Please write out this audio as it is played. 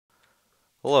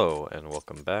Hello, and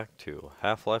welcome back to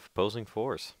Half-Life Opposing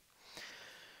Force.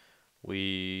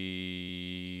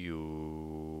 We...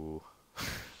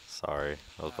 Sorry,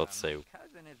 I was about to say, My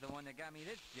cousin is the one that got me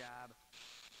this job.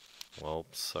 well,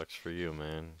 sucks for you,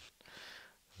 man.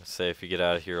 I say if you get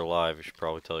out of here alive, you should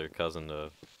probably tell your cousin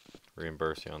to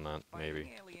reimburse you on that, maybe.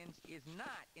 Fighting aliens is not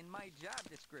in my job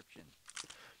description.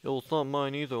 Yo, it's not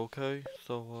mine either, okay?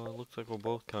 So, looks like we're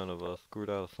both kind of, screwed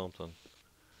out of something.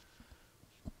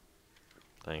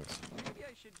 Thanks. Maybe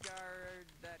I should guard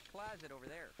that closet over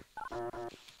there.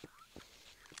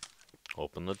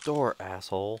 Open the door,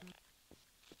 asshole.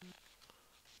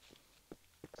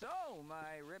 So,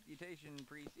 my reputation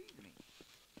precedes me.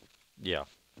 Yeah,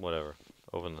 whatever.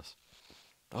 Open this.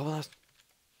 Open this!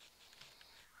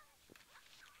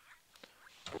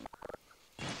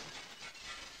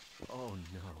 Oh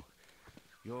no.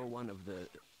 You're one of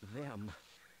them.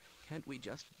 Can't we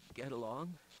just get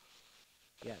along?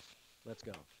 Yes, let's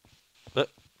go. That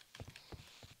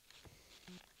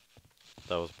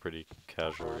was a pretty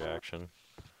casual reaction.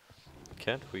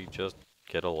 Can't we just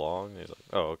get along? He's like,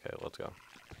 oh, okay, let's go.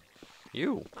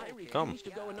 You! I Come. refuse to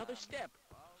go another step.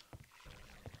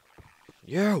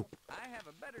 You! I have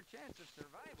a better chance of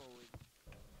survival with...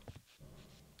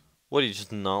 What, do you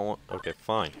just not want? Okay,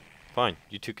 fine. Fine.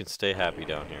 You two can stay happy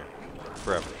down here.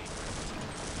 Forever.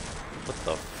 What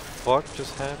the fuck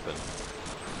just happened?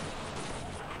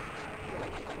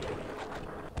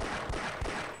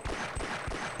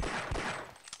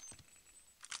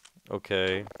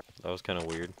 Okay, that was kind of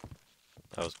weird.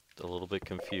 I was a little bit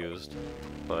confused,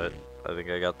 but I think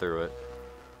I got through it.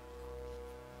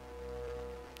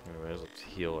 Anyways, let's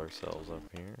heal ourselves up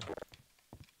here.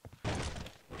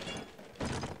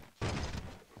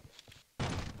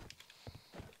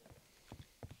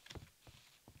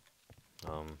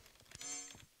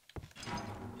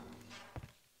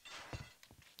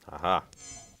 Aha.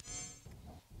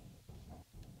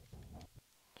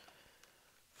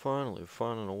 Finally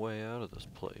finding a way out of this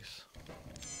place.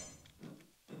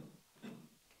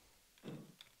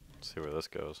 Let's see where this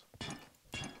goes.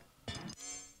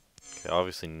 Okay,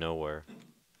 obviously nowhere.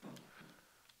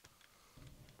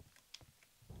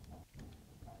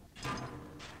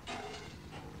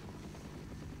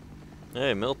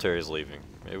 Hey, military's leaving.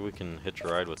 Maybe we can hitch a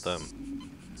ride with them.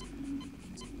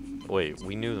 Wait,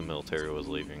 we knew the military was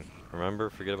leaving. Remember?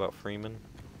 Forget about Freeman?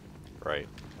 Right.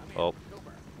 Oh.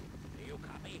 Cooper, do you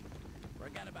copy?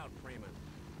 Forget about Freeman.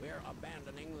 We're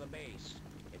abandoning the base.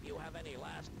 If you have any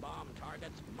last bomb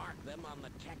targets, mark them on the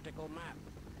tactical map.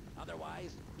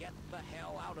 Otherwise, get the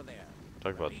hell out of there.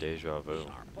 Talk about deja vu. We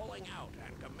are pulling out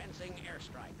and commencing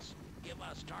airstrikes. Give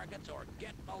us targets or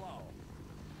get below.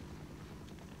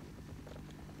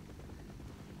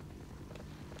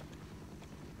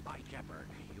 Hi, Shepard.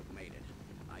 You've made it.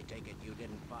 I take it you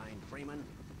didn't find Freeman?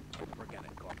 Forget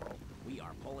it, Corporal. We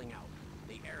are pulling out.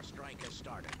 The airstrike has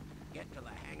started. Get to the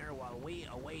hangar while we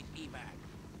await evac.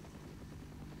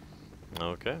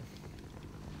 Okay.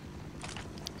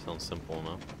 Sounds simple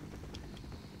enough.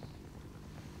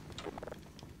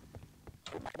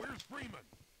 Where's Freeman?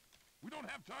 We don't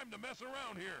have time to mess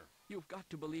around here. You've got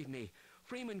to believe me.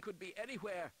 Freeman could be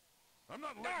anywhere. I'm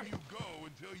not letting you go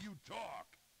until you talk.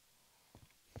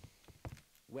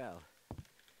 Well,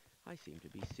 I seem to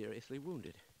be seriously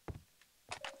wounded.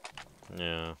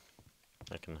 Yeah,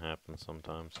 that can happen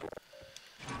sometimes.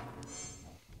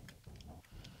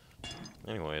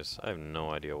 Anyways, I have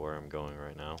no idea where I'm going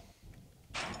right now.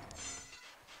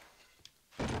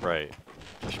 Right,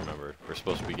 just remembered, we're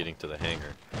supposed to be getting to the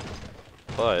hangar.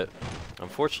 But,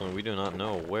 unfortunately, we do not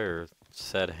know where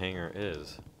said hangar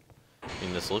is. I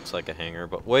mean, this looks like a hangar,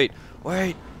 but wait!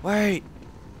 Wait! Wait!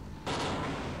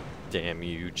 Damn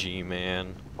you,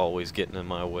 G-Man. Always getting in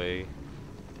my way.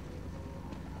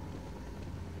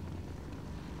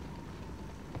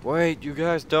 Wait, you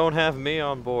guys don't have me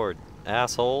on board,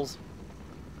 assholes.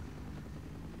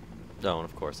 No, and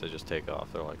of course they just take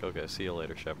off. They're like, okay, see you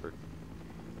later, Shepard.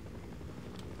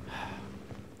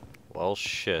 Well,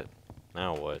 shit.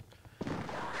 Now what?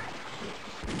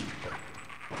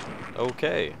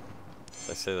 Okay.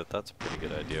 I say that that's a pretty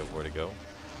good idea of where to go.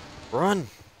 Run!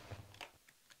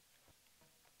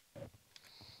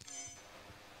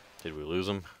 Did we lose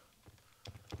him?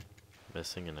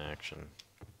 Missing in action.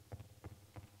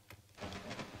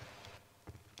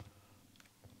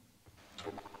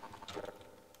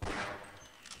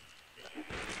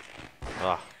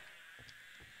 Ah.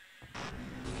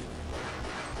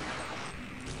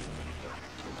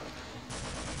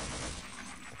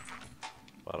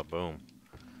 Bada boom.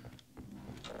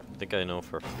 I think I know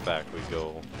for a fact we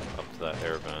go up to that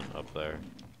air vent up there.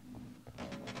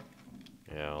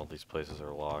 Yeah, all these places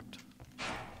are locked.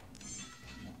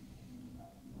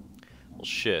 Well,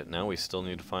 shit, now we still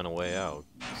need to find a way out,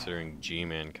 considering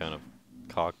G-Man kind of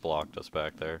cock-blocked us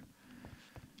back there.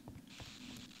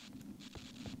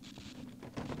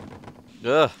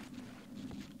 Ugh!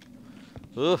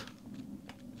 Ugh!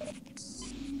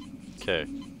 Okay.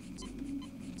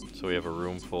 So we have a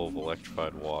room full of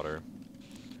electrified water.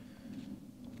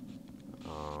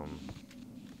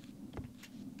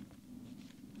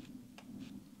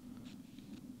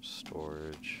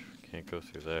 Storage. Can't go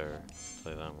through there. I'll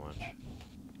tell you that much.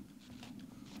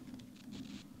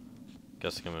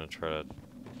 Guessing I'm gonna try to,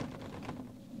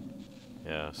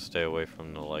 yeah, stay away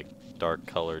from the like dark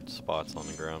colored spots on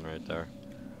the ground right there.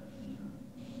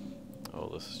 Oh,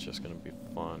 this is just gonna be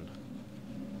fun.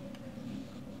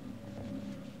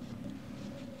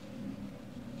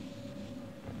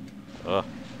 Ugh.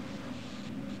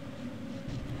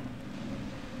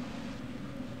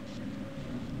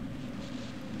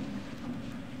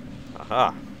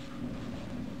 Aha!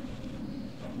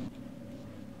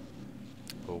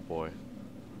 Oh boy.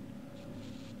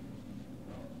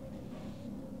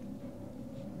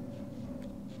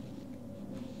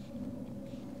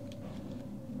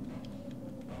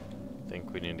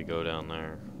 Think we need to go down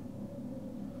there.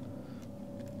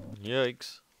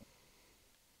 Yikes.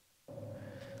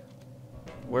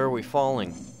 Where are we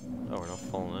falling? Oh, we're not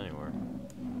falling anywhere.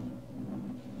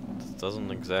 This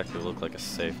doesn't exactly look like a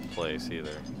safe place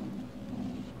either.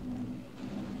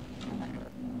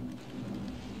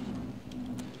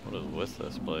 What is with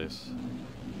this place?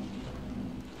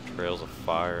 Trails of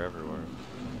fire everywhere.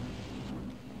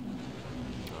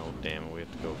 Oh damn it, we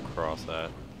have to go across that.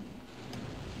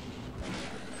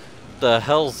 The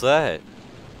hell's that?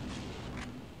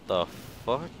 The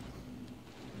fuck?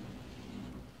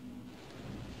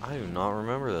 I do not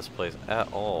remember this place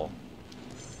at all.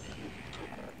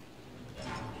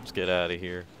 Let's get out of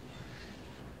here.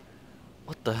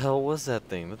 What the hell was that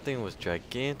thing? That thing was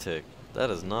gigantic. That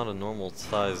is not a normal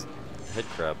sized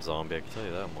headcrab zombie, I can tell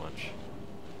you that much.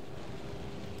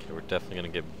 Okay, we're definitely gonna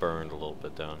get burned a little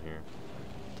bit down here.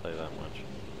 I'll tell you that much.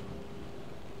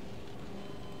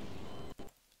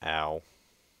 Ow.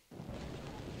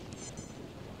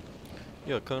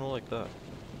 Yeah, kinda like that.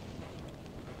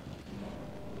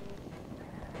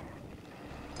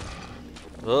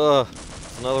 Ugh!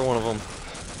 Another one of them.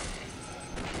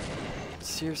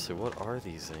 Seriously, what are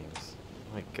these things?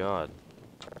 Oh my god.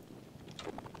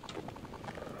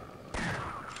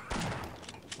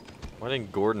 Why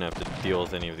didn't Gordon have to deal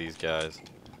with any of these guys?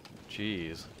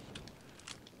 Jeez.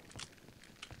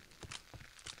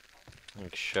 I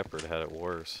think Shepard had it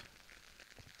worse.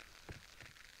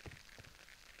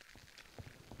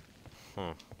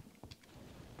 Huh.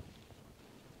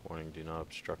 Warning, do not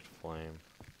obstruct flame.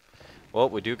 Well,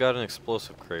 we do got an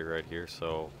explosive crate right here,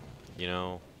 so, you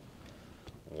know,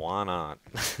 why not?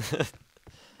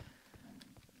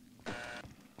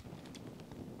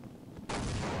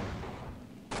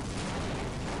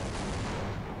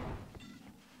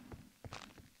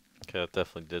 Okay, that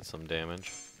definitely did some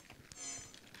damage.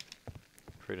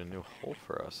 Create a new hole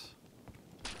for us.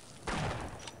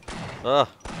 Ah!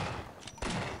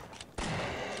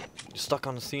 You stuck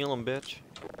on the ceiling, bitch.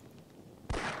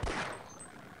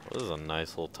 Well, this is a nice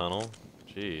little tunnel.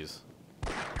 Jeez.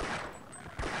 I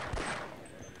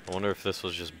wonder if this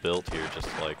was just built here just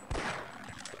to, like,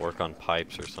 work on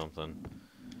pipes or something.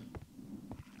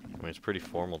 I mean, it's pretty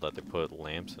formal that they put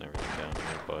lamps and everything down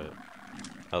here, but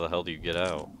how the hell do you get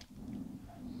out?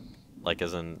 Like,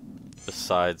 as in,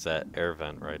 besides that air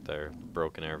vent right there,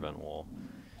 broken air vent wall.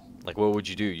 Like, what would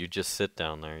you do? You just sit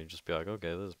down there, you just be like,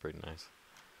 okay, this is pretty nice.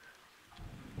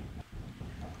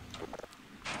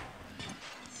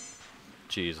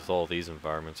 Jeez, with all these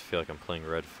environments, I feel like I'm playing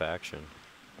Red Faction.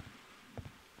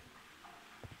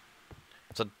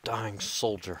 It's a dying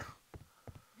soldier.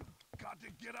 Got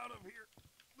to get out of here.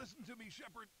 Listen to me,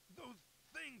 Shepard. Those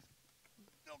things,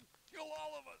 they'll kill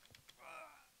all of us.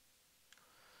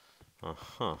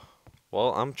 Uh-huh.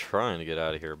 Well, I'm trying to get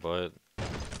out of here, but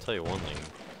I'll tell you one thing.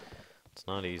 It's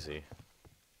not easy.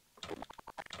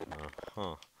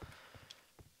 Uh-huh.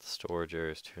 Storage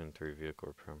areas 2 and 3 vehicle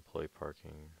repair, employee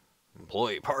parking.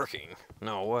 Employee parking?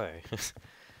 No way. Let's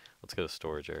go to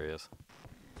storage areas.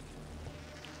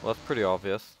 Well, that's pretty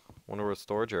obvious. Wonder where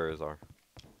storage areas are.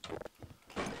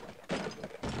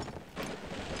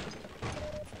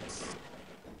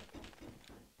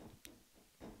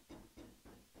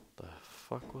 The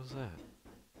fuck was that?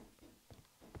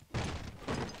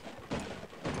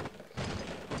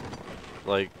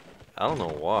 Like, I don't know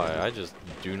why. I just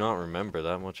do not remember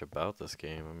that much about this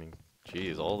game. I mean,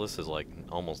 jeez, all this is like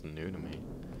almost new to me.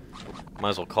 Might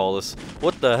as well call this.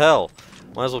 What the hell?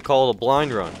 Might as well call it a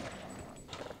blind run.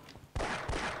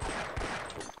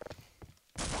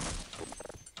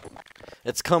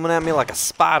 It's coming at me like a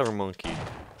spider monkey.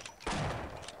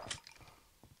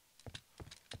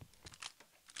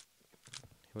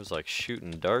 He was like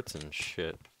shooting darts and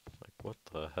shit. Like, what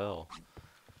the hell?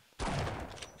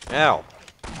 Ow!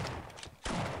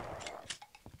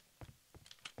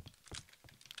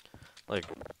 Like,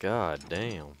 god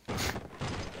damn.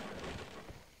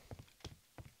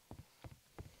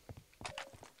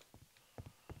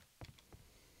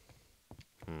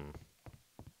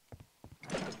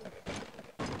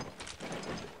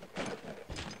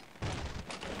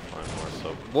 Find more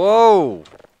soap. Whoa!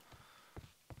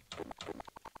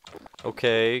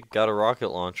 Okay, got a rocket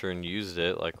launcher and used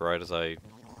it, like, right as I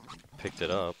picked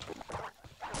it up.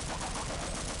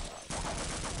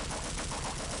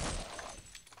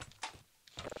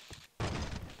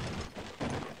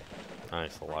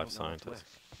 Nice, a live scientist.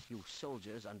 You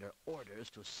soldiers under orders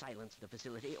to silence the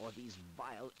facility or these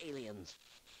vile aliens.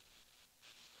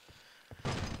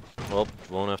 Well,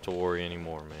 won't have to worry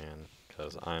anymore, man,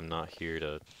 because I'm not here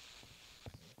to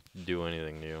do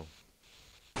anything new.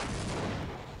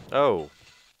 Oh!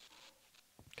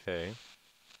 Okay.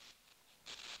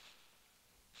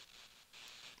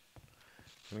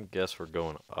 Let me guess we're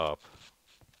going up.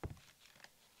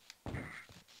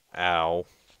 Ow.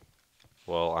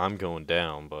 Well, I'm going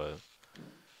down, but...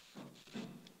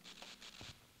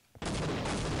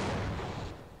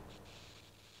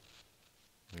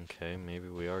 Okay, maybe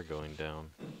we are going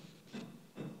down.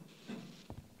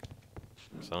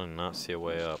 'Cause I do not see a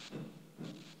way up.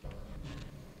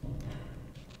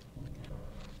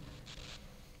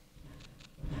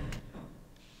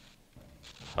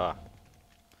 Ha.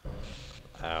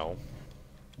 Ow.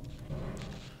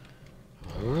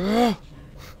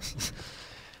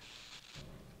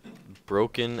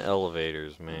 Broken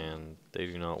elevators, man. They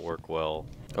do not work well.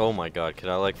 Oh my god, could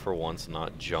I like for once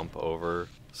not jump over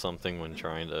something when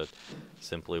trying to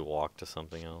simply walk to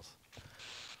something else?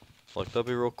 Like, that'd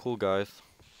be real cool, guys.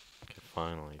 Okay,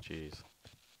 finally, jeez.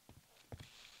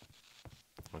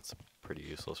 That's a pretty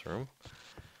useless room.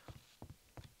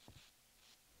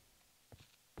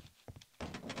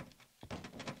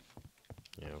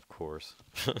 Yeah, of course.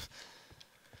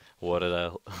 What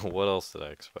else did I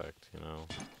expect, you know?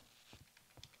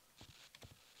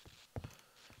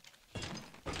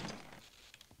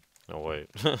 Oh wait.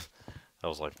 I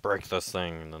was like, break this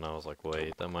thing, and then I was like,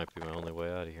 wait, that might be my only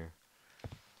way out of here.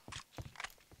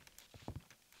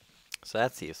 So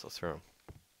that's the useless room.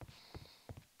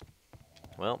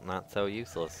 Well, not so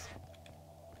useless.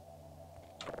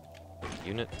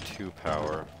 Unit 2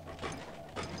 power.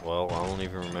 Well, I don't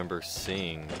even remember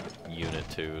seeing Unit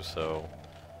 2, so...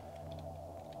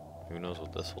 who knows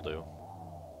what this will do.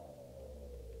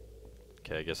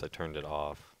 Okay, I guess I turned it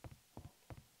off.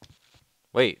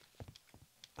 Wait!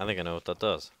 I think I know what that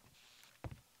does.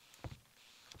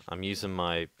 I'm using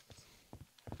my...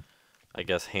 I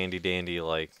guess handy-dandy,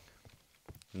 like,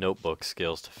 notebook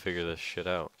skills to figure this shit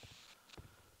out.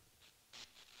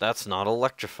 That's not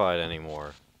electrified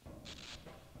anymore.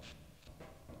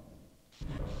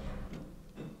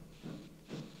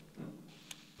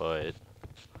 But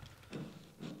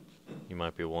you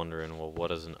might be wondering, well, what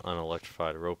does an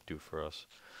unelectrified rope do for us?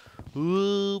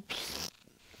 Oops.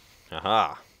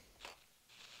 Aha.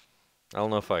 I don't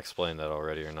know if I explained that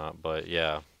already or not, but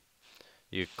yeah.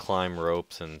 You climb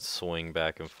ropes and swing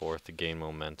back and forth to gain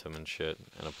momentum and shit,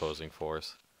 and opposing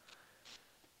force.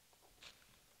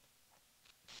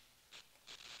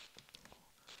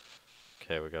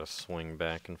 Okay, we gotta swing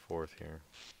back and forth here.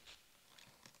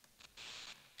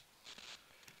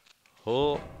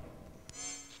 Oh!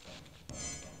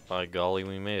 By golly,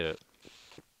 we made it.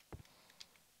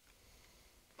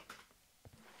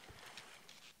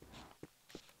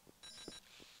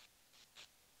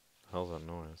 How's that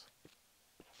noise?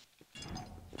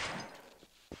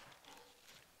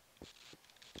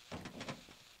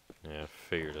 Yeah, I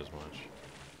figured as much.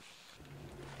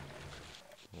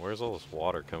 Where's all this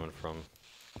water coming from?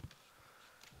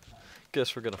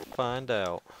 Guess we're gonna find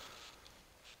out.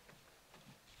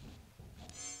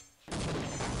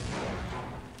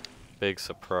 Big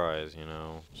surprise, you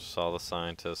know. Saw the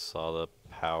scientists, saw the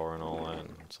power and all that,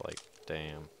 and it's like,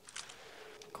 damn.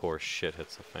 Of course shit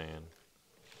hits the fan.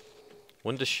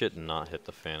 When does shit not hit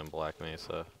the fan in Black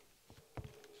Mesa?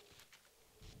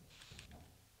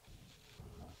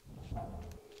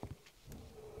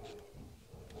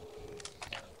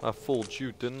 I fooled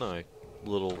you, didn't I?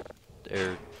 Little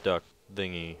air duct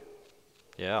thingy.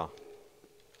 Yeah.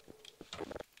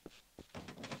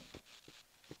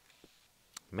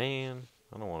 Man,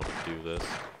 I don't want to do this.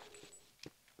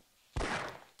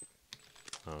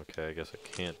 Okay, I guess I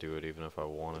can't do it even if I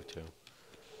wanted to.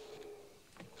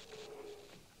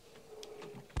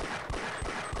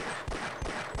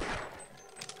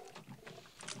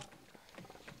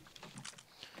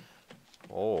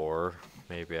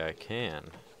 maybe I can.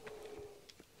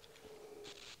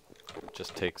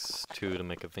 Just takes two to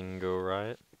make a thing go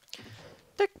right.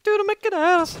 Take two to make it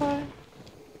out of sight.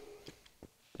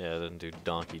 Yeah, I didn't do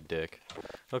donkey dick.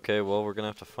 Okay, well, we're gonna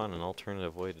have to find an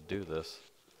alternative way to do this.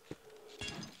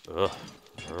 Ugh.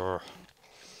 Ugh.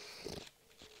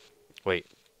 Wait.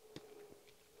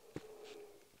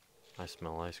 I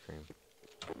smell ice cream.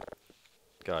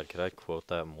 God, could I quote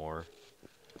that more?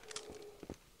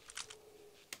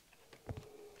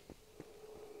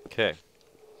 Okay.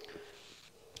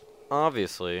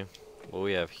 Obviously, what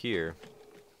we have here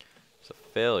is a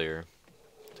failure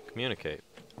to communicate.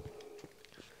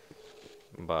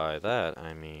 By that,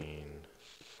 I mean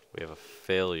we have a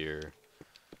failure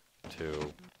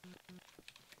to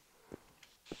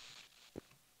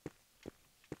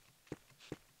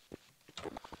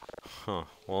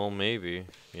well, maybe,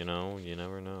 you know, you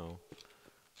never know.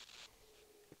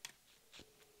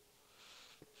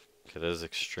 Okay, that is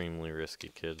extremely risky,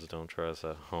 kids. Don't try this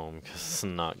at home, because it's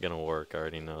not gonna work. I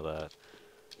already know that.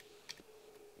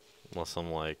 Unless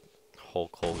I'm like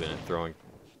Hulk Hogan and throwing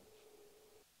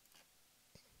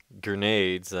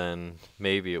grenades, then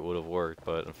maybe it would have worked,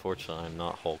 but unfortunately I'm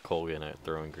not Hulk Hogan at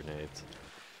throwing grenades.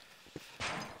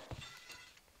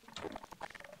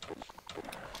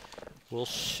 Well,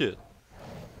 shit.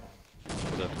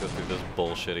 I have to go through this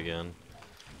bullshit again.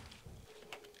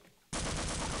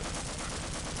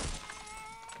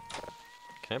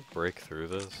 Can I break through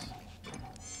this?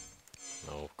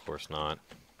 No, of course not.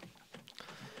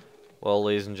 Well,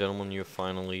 ladies and gentlemen, you're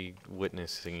finally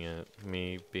witnessing it,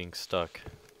 me being stuck.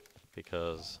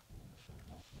 Because,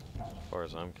 as far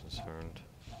as I'm concerned,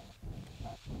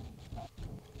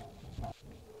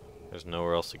 there's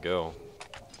nowhere else to go.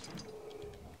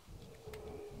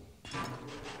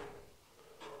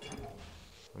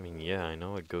 I mean, yeah, I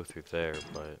know I'd go through there,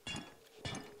 but...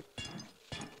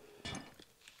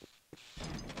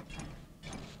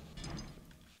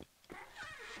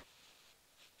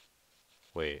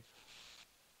 Wait.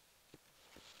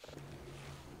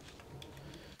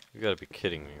 You gotta be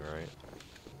kidding me, right?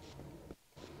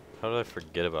 How did I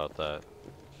forget about that?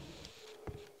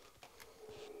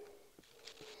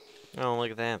 Oh, look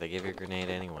at that. They give you a grenade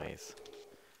anyways.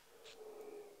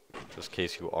 Just in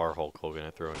case you are Hulk Hogan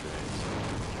at throwing grenades.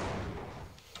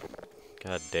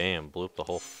 God damn, blew up the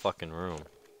whole fucking room.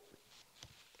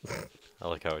 I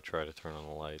like how I try to turn on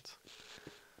the lights.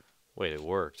 Wait, it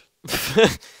worked.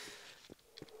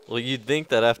 Well, you'd think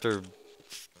that after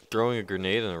throwing a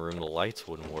grenade in a room, the lights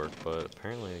wouldn't work, but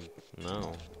apparently,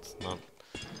 no. It's not.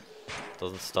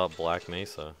 Doesn't stop Black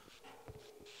Mesa.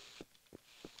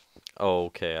 Oh,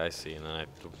 okay, I see. And then I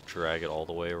have to drag it all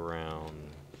the way around.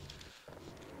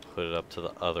 Put it up to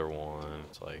the other one.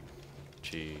 It's like,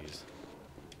 jeez.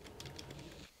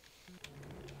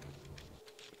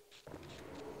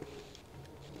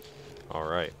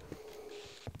 Alright.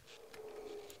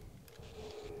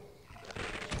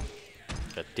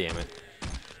 God damn it.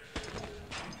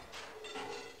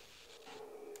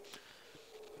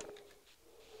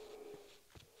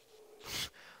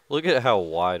 Look at how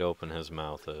wide open his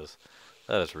mouth is.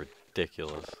 That is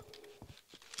ridiculous.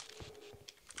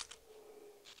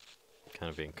 Kind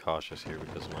of being cautious here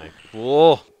because of my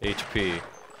whoa HP.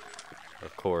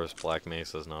 Of course, Black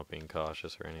Mesa's not being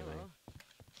cautious or anything.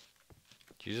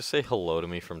 Did you just say hello to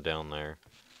me from down there?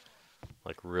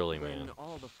 Like, really, man? When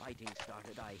all the fighting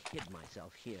started, I hid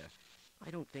myself here. I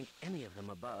don't think any of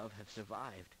them above have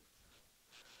survived.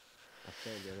 A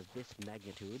failure of this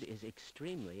magnitude is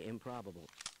extremely improbable.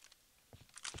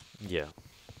 Yeah.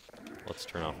 Let's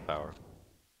turn off power.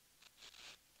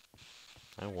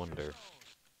 I wonder.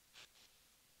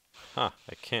 Huh,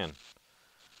 I can.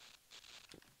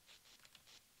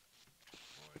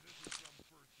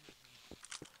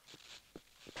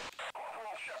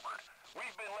 Corporal Shepard,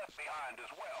 we've been left behind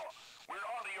as well. We're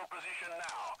on to your position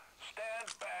now.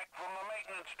 Stand back from the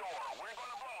maintenance door. We're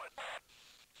gonna blow it.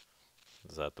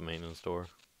 Is that the maintenance door?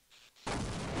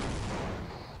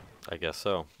 I guess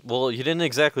so. Well, you didn't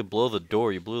exactly blow the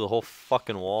door, you blew the whole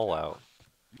fucking wall out.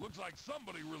 Looks like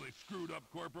somebody really screwed up,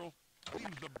 Corporal.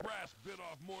 Seems the brass bit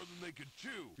off more than they could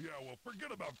chew. Yeah, well,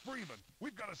 forget about Freeman.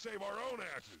 We've got to save our own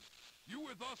asses. You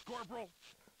with us, Corporal?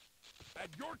 At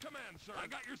your command, sir. I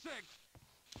got your six.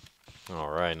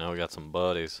 Alright, now we got some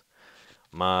buddies.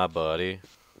 My buddy.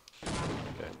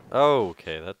 Okay. Oh,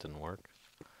 okay, that didn't work.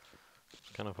 I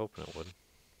was kind of hoping it would.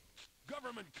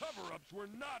 Government cover-ups were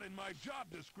not in my job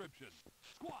description.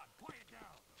 Squad, quiet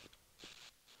down.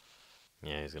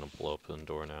 Yeah, he's gonna blow up the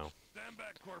door now. Stand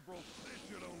back, Corporal. This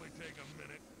should only take a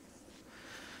minute.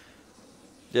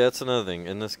 Yeah, that's another thing.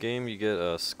 In this game, you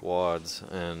get squads,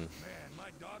 and Man, my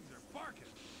dogs are barking.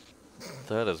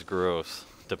 That is gross,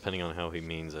 depending on how he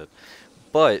means it.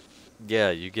 But,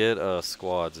 yeah, you get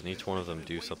squads, and each one of them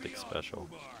do something special.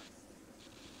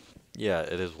 Yeah,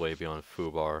 it is way beyond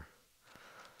foobar.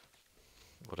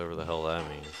 Whatever the hell that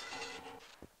means.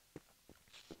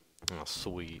 Oh,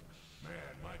 sweet. Man,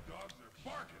 my dogs are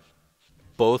barking.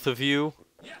 Both of you?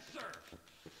 Yes, sir.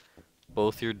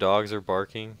 Both your dogs are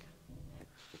barking?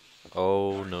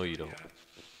 Oh, no you don't.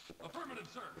 Affirmative,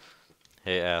 sir.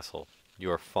 Hey, asshole.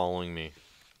 You are following me.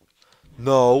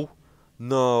 No.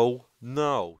 No.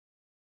 No.